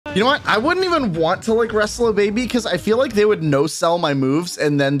You know what? I wouldn't even want to like wrestle a baby because I feel like they would no sell my moves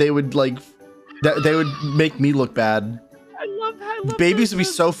and then they would like they would make me look bad. I love babies would be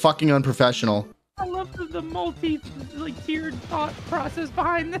so fucking unprofessional. I love the tiered thought process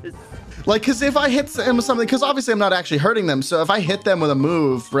behind this. Like, cause if I hit them with something, cause obviously I'm not actually hurting them. So if I hit them with a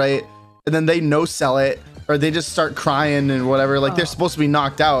move, right, and then they no sell it, or they just start crying and whatever, like they're supposed to be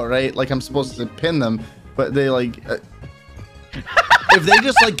knocked out, right? Like I'm supposed to pin them, but they like, if they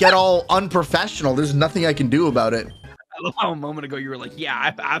just like get all unprofessional, there's nothing I can do about it. I love how a moment ago you were like,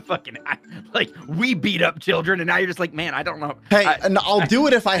 yeah, like we beat up children, and now you're just like, man, I don't know. Hey, and I'll do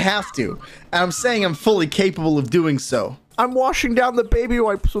it if I have to. And I'm saying I'm fully capable of doing so. I'm washing down the baby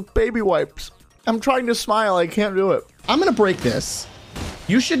wipes with baby wipes. I'm trying to smile, I can't do it. I'm gonna break this.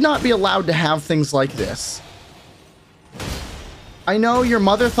 You should not be allowed to have things like this. I know your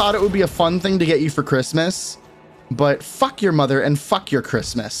mother thought it would be a fun thing to get you for Christmas, but fuck your mother and fuck your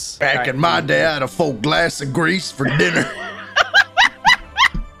Christmas. Back in my day, I had a full glass of grease for dinner.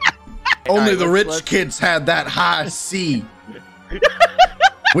 Only the rich kids had that high C.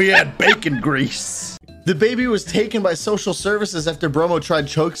 We had bacon grease. The baby was taken by social services after Bromo tried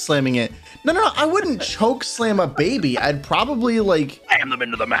choke slamming it. No, I wouldn't choke slam a baby. I'd probably like slam them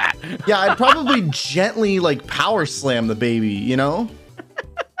into the mat. Yeah, I'd probably gently like power slam the baby, you know?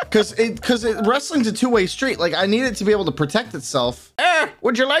 Cause wrestling's a two-way street. Like I need it to be able to protect itself.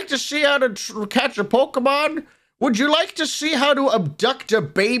 Would you like to see how to catch a Pokemon? Would you like to see how to abduct a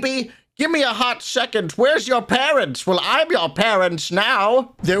baby? Give me a hot second. Where's your parents? Well, I'm your parents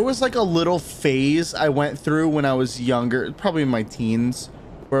now. There was like a little phase I went through when I was younger, probably in my teens,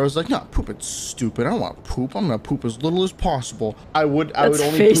 where I was like, no, poop, it's stupid. I don't want to poop. I'm gonna poop as little as possible. I would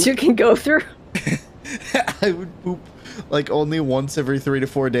only phase poop. You can go through. I would poop like only once every 3 to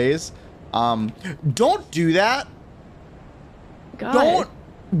 4 days. Don't do that. God. Don't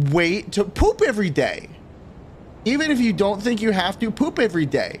wait to poop every day. Even if you don't think you have to, poop every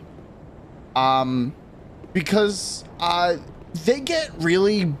day. Because they get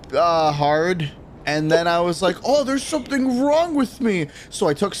really hard, and then I was like, oh, there's something wrong with me. So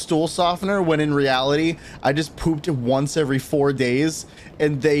I took stool softener, when in reality I just pooped once every 4 days,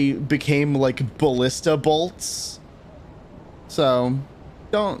 and they became like ballista bolts. So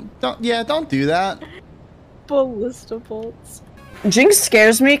don't do that. Ballista bolts. Jinx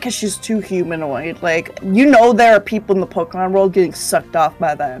scares me because she's too humanoid. Like, you know, there are people in the Pokemon world getting sucked off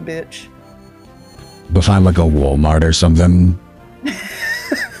by that bitch. If I'm like a Walmart or something.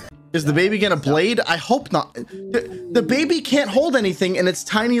 Is the baby gonna blade? I hope not. The baby can't hold anything in its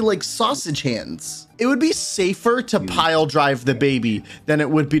tiny like sausage hands. It would be safer to pile drive the baby than it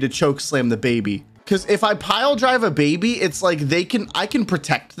would be to choke slam the baby. Because if I pile drive a baby, it's like I can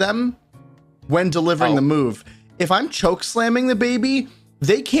protect them when delivering the move. If I'm choke slamming the baby,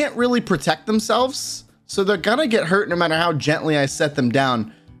 they can't really protect themselves. So they're gonna get hurt no matter how gently I set them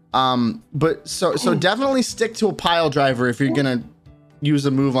down. But so definitely stick to a pile driver if you're gonna use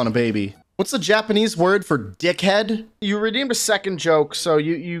a move on a baby. What's the Japanese word for dickhead? You redeemed a second joke, so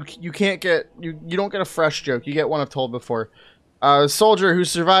you can't get you don't get a fresh joke. You get one I've told before. A soldier who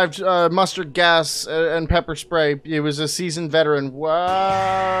survived mustard gas and pepper spray. He was a seasoned veteran. Whoa.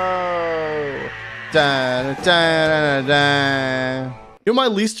 Da, da, da, da. You know my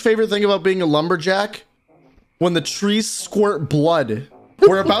least favorite thing about being a lumberjack? When the trees squirt blood.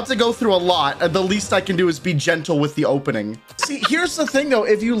 We're about to go through a lot, and the least I can do is be gentle with the opening. See, here's the thing though,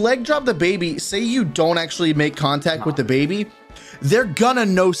 if you leg drop the baby, say you don't actually make contact with the baby, they're gonna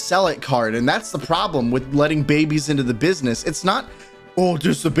no sell it card, and that's the problem with letting babies into the business. It's not, oh,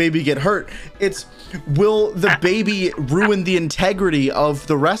 does the baby get hurt? It's, will the baby ruin the integrity of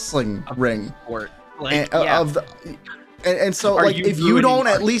the wrestling ring? Like, and so like if you don't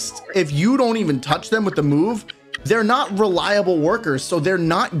if you don't even touch them with the move, they're not reliable workers, so they're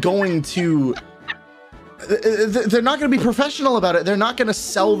not going to be professional about it. They're not going to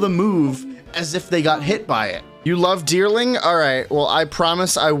sell the move as if they got hit by it. You love deerling? All right, well, I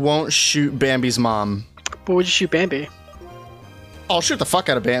promise I won't shoot Bambi's mom. But would you shoot Bambi? I'll shoot the fuck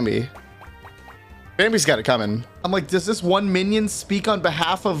out of Bambi. Bambi's got it coming. I'm like, does this one minion speak on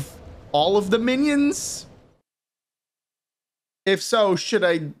behalf of all of the minions? If so, should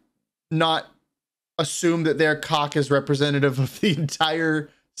I not assume that their cock is representative of the entire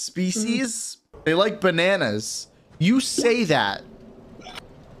species? They like bananas. You say that.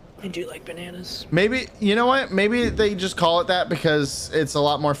 I do like bananas. Maybe, you know what? Maybe they just call it that because it's a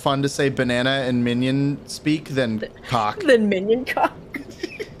lot more fun to say banana in minion speak than cock. Than minion cock.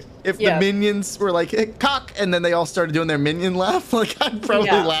 If the minions were like, hey, cock, and then they all started doing their minion laugh, like I'd probably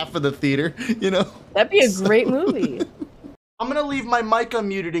laugh in the theater, you know? That'd be a great movie. I'm gonna leave my mic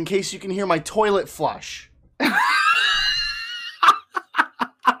unmuted in case you can hear my toilet flush.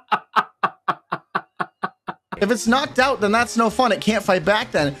 If it's knocked out, then that's no fun. It can't fight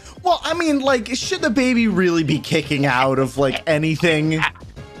back then. Well, I mean, like, should the baby really be kicking out of, like, anything?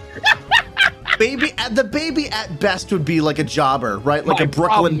 The baby at best would be like a jobber, right? Like a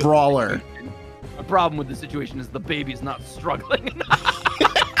Brooklyn brawler. The problem with the situation is the baby's not struggling enough.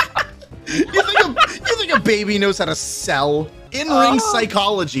 You think a baby knows how to sell? In-ring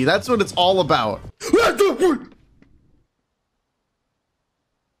psychology, that's what it's all about.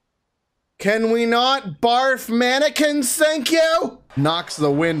 Can we not barf mannequins, thank you? Knocks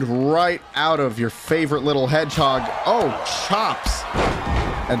the wind right out of your favorite little hedgehog. Oh, chops.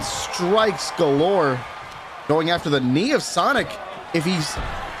 And strikes galore. Going after the knee of Sonic. If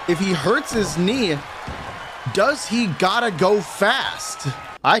he hurts his knee, does he gotta go fast?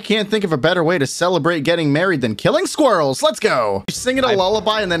 I can't think of a better way to celebrate getting married than killing squirrels. Let's go. Sing it a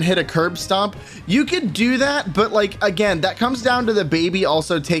lullaby and then hit a curb stomp. You could do that, but like, again, that comes down to the baby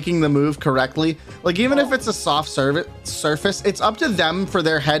also taking the move correctly. Like, even if it's a soft surface, it's up to them for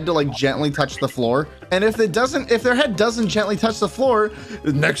their head to like gently touch the floor. And if their head doesn't gently touch the floor,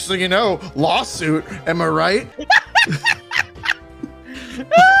 next thing you know, lawsuit. Am I right?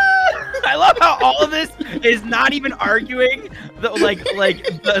 I love how all of this is not even arguing the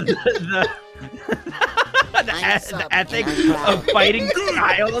ethics of fighting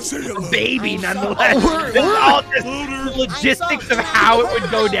Kyle's baby, nonetheless. It's all just the logistics of how it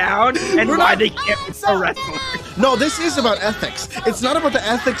would go down and why they can't be pro wrestlers. No, this is about ethics. It's not about the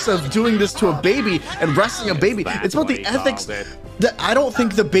ethics of doing this to a baby and wrestling a baby. It's about the ethics that I don't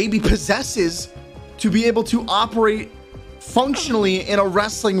think the baby possesses to be able to operate functionally in a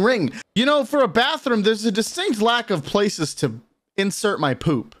wrestling ring. You know, for a bathroom, there's a distinct lack of places to insert my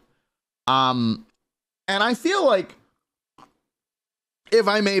poop. And I feel like if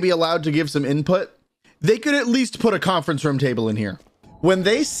I may be allowed to give some input, they could at least put a conference room table in here. When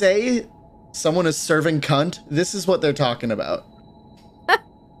they say someone is serving cunt, this is what they're talking about.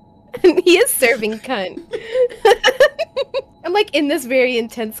 He is serving cunt. I'm like in this very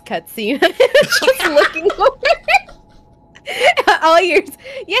intense cutscene. Just looking over. All ears.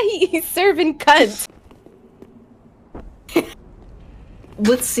 Yeah, he's serving cunt.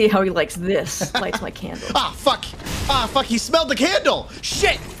 Let's see how he likes this. Lights my candle. Ah, fuck. Ah, fuck. He smelled the candle.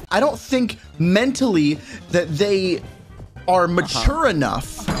 Shit. I don't think mentally that they are mature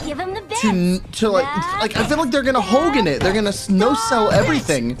enough to like I feel like they're gonna Hogan it. They're gonna no-sell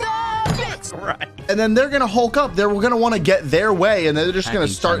everything. Right. And then they're gonna Hulk up. They're gonna want to get their way, and they're just gonna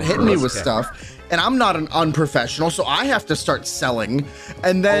start hitting me with stuff. And I'm not an unprofessional, so I have to start selling.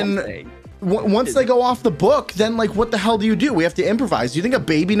 And then once they go off the book, then like, what the hell do you do? We have to improvise. Do you think a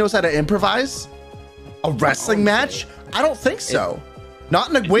baby knows how to improvise a wrestling match? I don't think so. Not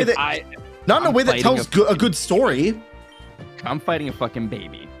in a way that, tells a good story. I'm fighting a fucking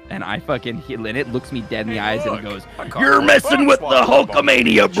baby, and and it looks me dead in the eyes and goes, "You're messing with the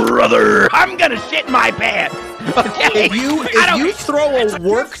Hulkamania, brother. I'm gonna shit my pants." Okay. If you throw a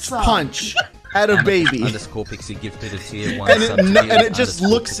worked punch at a baby Pixie gifted a tier 1 and it just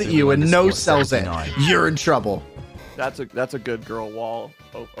looks at you and no sells it, you're in trouble. That's a good girl wall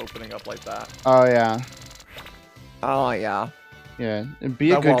opening up like that. Oh yeah. Oh yeah. Yeah, and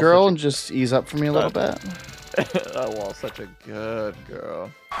be a good girl and just ease up for me a little bit. That wall's such a good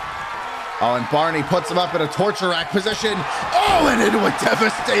girl. Oh, and Barney puts him up in a torture rack position. Oh, and into a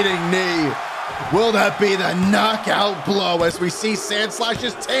devastating knee. Will that be the knockout blow as we see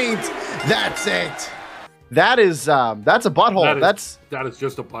Sandslash's taint? That's it. That is that's a butthole. That is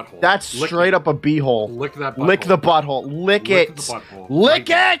just a butthole. That's straight up a beehole. Lick that butthole. Lick the butthole. Lick it. The butthole. Lick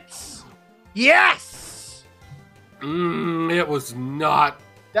it. Yes. It was not.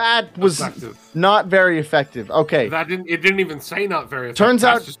 That was effective. Not very effective. Okay. It didn't even say not very effective. Turns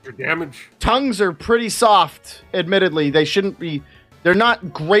out that's just your damage. Tongues are pretty soft. Admittedly, they shouldn't be. They're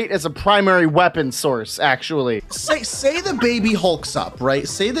not great as a primary weapon source, actually. Say the baby hulks up, right?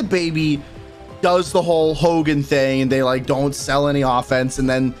 Say the baby does the whole Hogan thing and they like don't sell any offense, and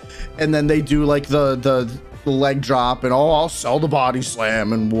then they do like the leg drop and I'll sell the body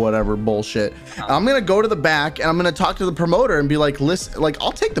slam and whatever bullshit. And I'm gonna go to the back and I'm gonna talk to the promoter and be like, listen, like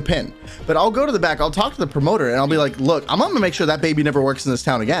I'll take the pin, but I'll go to the back, I'll talk to the promoter and I'll be like, look, I'm gonna make sure that baby never works in this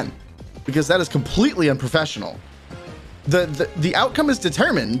town again, because that is completely unprofessional. The outcome is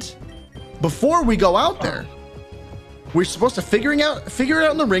determined before we go out there. We're supposed to figure it out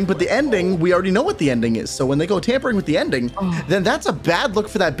in the ring, but the ending, we already know what the ending is. So when they go tampering with the ending, then that's a bad look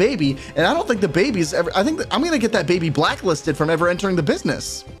for that baby. And I don't think the baby's ever, I think that I'm gonna get that baby blacklisted from ever entering the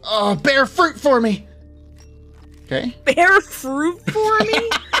business. Oh, bear fruit for me. Okay. Bear fruit for me?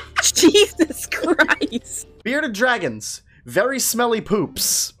 Jesus Christ. Bearded dragons. Very smelly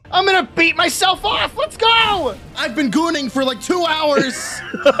poops. I'm gonna beat myself off. Let's go. I've been gooning for like 2 hours.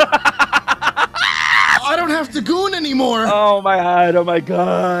 I don't have to goon anymore. Oh my god. Oh my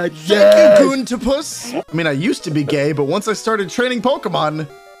god. Thank you, Goontopus. I mean, I used to be gay, but once I started training Pokemon,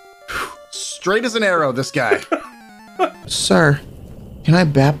 straight as an arrow, this guy. Sir, can I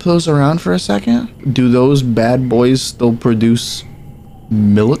bap those around for a second? Do those bad boys still produce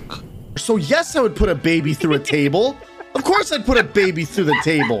milk? So yes, I would put a baby through a table. Of course I'd put a baby through the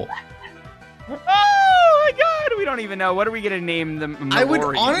table. Oh my god, we don't even know. What are we gonna name them? I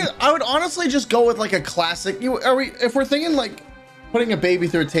would honestly just go with like a classic. If we're thinking like putting a baby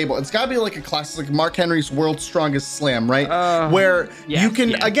through a table, it's gotta be like a classic, like Mark Henry's World's Strongest Slam, right? Where you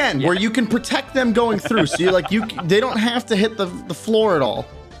can where you can protect them going through. So they don't have to hit the floor at all.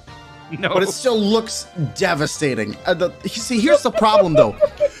 No. But it still looks devastating. See, here's the problem though.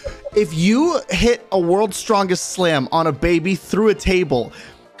 If you hit a World's Strongest Slam on a baby through a table,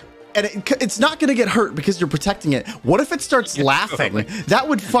 and it's not gonna get hurt because you're protecting it. What if it starts laughing? Totally. That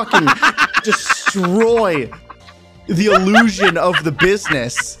would fucking destroy the illusion of the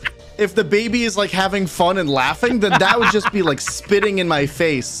business. If the baby is like having fun and laughing, then that would just be like spitting in my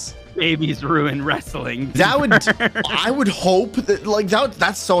face. Babies ruin wrestling. That would, I would hope that like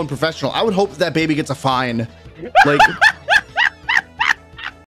that's so unprofessional. I would hope that baby gets a fine. Like